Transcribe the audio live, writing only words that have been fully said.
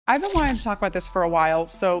I've been wanting to talk about this for a while,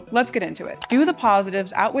 so let's get into it. Do the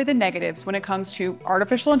positives outweigh the negatives when it comes to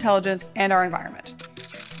artificial intelligence and our environment?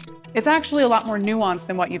 It's actually a lot more nuanced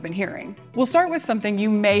than what you've been hearing. We'll start with something you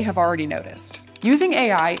may have already noticed. Using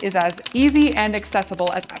AI is as easy and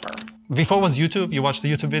accessible as ever. Before was YouTube, you watch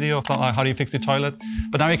the YouTube video, so how do you fix your toilet?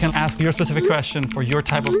 But now you can ask your specific question for your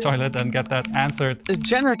type of toilet and get that answered.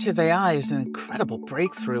 Generative AI is an incredible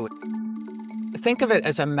breakthrough. Think of it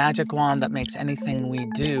as a magic wand that makes anything we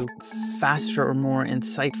do faster or more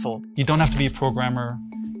insightful. You don't have to be a programmer.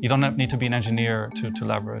 You don't need to be an engineer to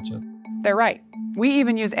leverage it. They're right. We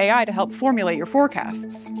even use AI to help formulate your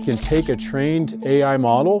forecasts. We can take a trained AI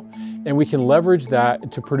model and we can leverage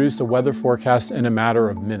that to produce a weather forecast in a matter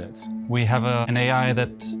of minutes. We have an AI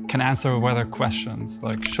that can answer weather questions,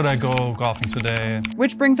 like, should I go golfing today?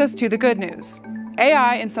 Which brings us to the good news.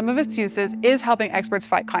 AI, in some of its uses, is helping experts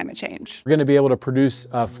fight climate change. We're going to be able to produce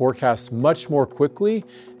forecasts much more quickly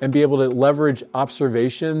and be able to leverage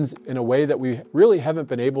observations in a way that we really haven't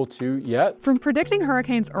been able to yet. From predicting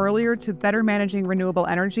hurricanes earlier to better managing renewable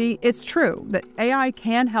energy, it's true that AI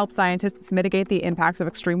can help scientists mitigate the impacts of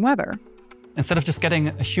extreme weather. Instead of just getting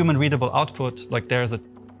a human readable output, like there's a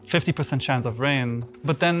 50% chance of rain,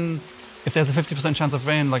 but then if there's a 50% chance of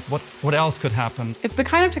rain, like what else could happen? It's the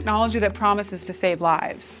kind of technology that promises to save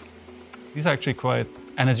lives. These are actually quite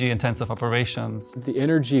energy-intensive operations. The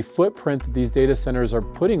energy footprint that these data centers are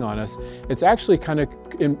putting on us, it's actually kind of,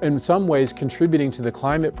 in some ways, contributing to the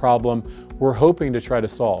climate problem we're hoping to try to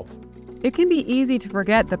solve. It can be easy to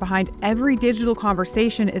forget that behind every digital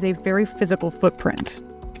conversation is a very physical footprint.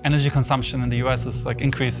 Energy consumption in the US is like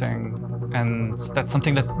increasing, and that's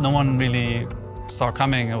something that no one really saw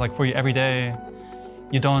coming. Like for you every day,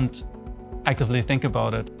 you don't actively think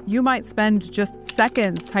about it. You might spend just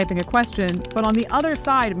seconds typing a question, but on the other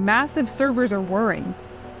side, massive servers are whirring,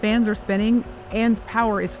 fans are spinning, and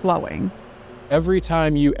power is flowing. Every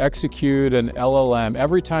time you execute an LLM,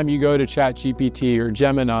 every time you go to ChatGPT or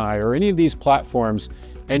Gemini or any of these platforms,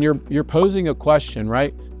 and you're posing a question,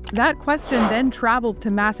 right? That question then travels to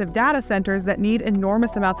massive data centers that need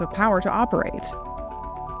enormous amounts of power to operate.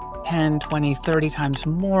 10, 20, 30 times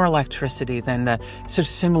more electricity than the sort of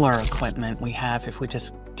similar equipment we have if we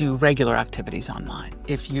just do regular activities online.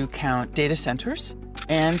 If you count data centers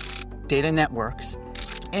and data networks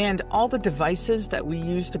and all the devices that we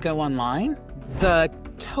use to go online, the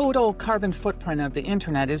total carbon footprint of the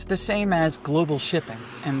internet is the same as global shipping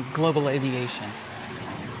and global aviation.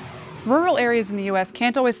 Rural areas in the US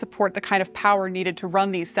can't always support the kind of power needed to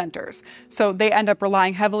run these centers, so they end up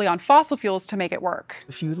relying heavily on fossil fuels to make it work.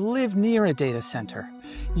 If you live near a data center,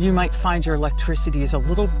 you might find your electricity is a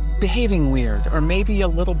little behaving weird, or maybe a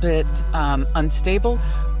little bit unstable,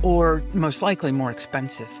 or most likely more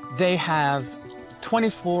expensive. They have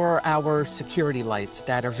 24-hour security lights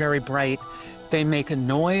that are very bright. They make a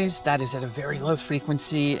noise that is at a very low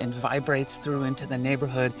frequency and vibrates through into the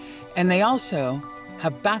neighborhood. And they also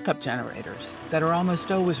have backup generators that are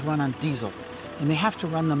almost always run on diesel, and they have to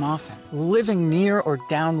run them often. Living near or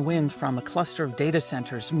downwind from a cluster of data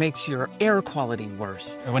centers makes your air quality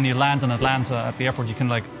worse. When you land in Atlanta at the airport, you can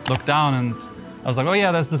like look down, and I was like, oh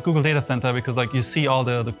yeah, there's this Google data center, because like you see all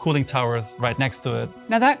the cooling towers right next to it.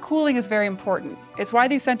 Now that cooling is very important. It's why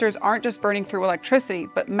these centers aren't just burning through electricity,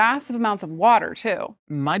 but massive amounts of water too.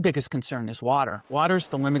 My biggest concern is water. Water's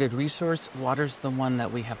the limited resource. Water's the one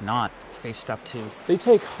that we have not faced up to. They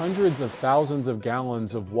take hundreds of thousands of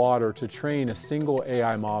gallons of water to train a single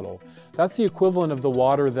AI model. That's the equivalent of the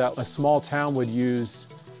water that a small town would use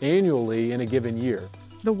annually in a given year.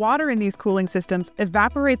 The water in these cooling systems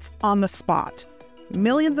evaporates on the spot.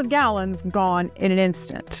 Millions of gallons gone in an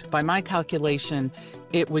instant. By my calculation,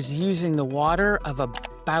 it was using the water of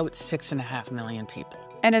about 6.5 million people.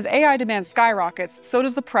 And as AI demand skyrockets, so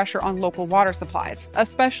does the pressure on local water supplies,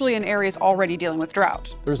 especially in areas already dealing with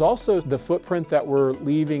drought. There's also the footprint that we're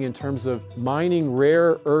leaving in terms of mining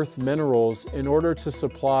rare earth minerals in order to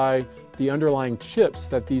supply the underlying chips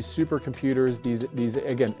that these supercomputers, these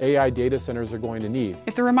again, AI data centers are going to need.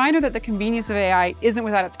 It's a reminder that the convenience of AI isn't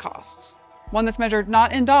without its costs. One that's measured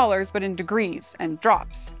not in dollars, but in degrees and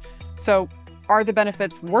drops. So are the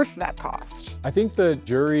benefits worth that cost? I think the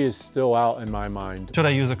jury is still out in my mind. Should I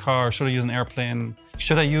use a car? Should I use an airplane?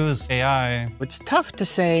 Should I use AI? It's tough to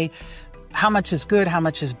say how much is good, how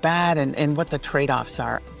much is bad, and what the trade-offs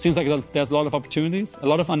are. Seems like there's a lot of opportunities, a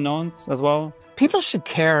lot of unknowns as well. People should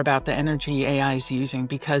care about the energy AI is using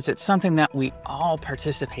because it's something that we all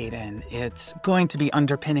participate in. It's going to be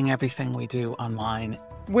underpinning everything we do online.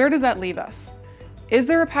 Where does that leave us? Is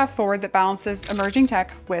there a path forward that balances emerging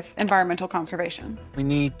tech with environmental conservation? We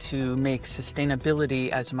need to make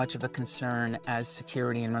sustainability as much of a concern as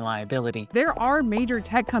security and reliability. There are major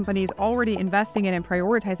tech companies already investing in and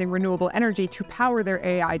prioritizing renewable energy to power their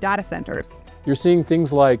AI data centers. You're seeing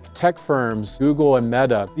things like tech firms, Google and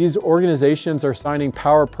Meta. These organizations are signing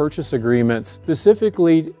power purchase agreements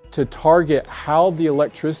specifically to target how the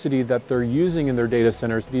electricity that they're using in their data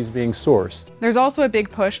centers is being sourced. There's also a big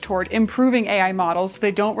push toward improving AI models so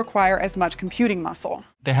they don't require as much computing muscle.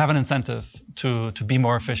 They have an incentive to be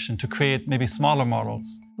more efficient, to create maybe smaller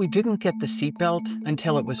models. We didn't get the seatbelt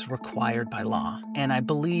until it was required by law. And I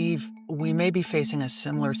believe we may be facing a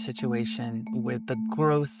similar situation with the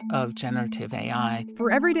growth of generative AI.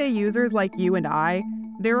 For everyday users like you and I,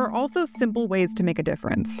 there are also simple ways to make a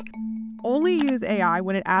difference. Only use AI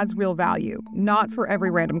when it adds real value, not for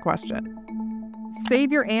every random question.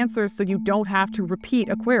 Save your answers so you don't have to repeat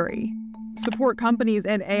a query. Support companies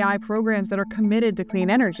and AI programs that are committed to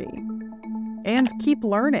clean energy. And keep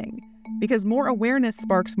learning, because more awareness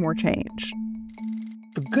sparks more change.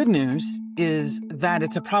 The good news is that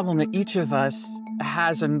it's a problem that each of us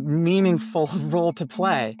has a meaningful role to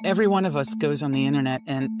play. Every one of us goes on the internet,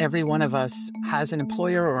 and every one of us has an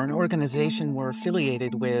employer or an organization we're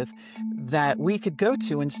affiliated with that we could go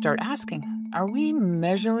to and start asking, are we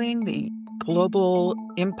measuring the global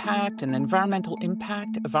impact and environmental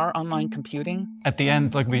impact of our online computing? At the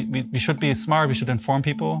end, we should be smart, we should inform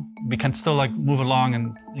people. We can still move along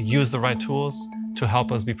and use the right tools to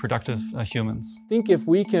help us be productive humans. I think if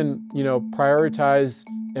we can, prioritize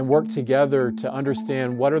and work together to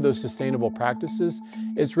understand what are those sustainable practices,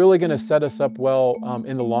 it's really going to set us up well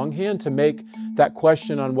in the long hand to make that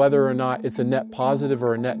question on whether or not it's a net positive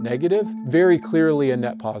or a net negative very clearly a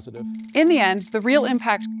net positive. In the end, the real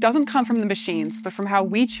impact doesn't come from the machines, but from how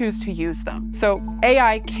we choose to use them. So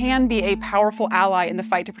AI can be a powerful ally in the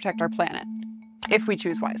fight to protect our planet, if we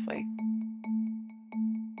choose wisely.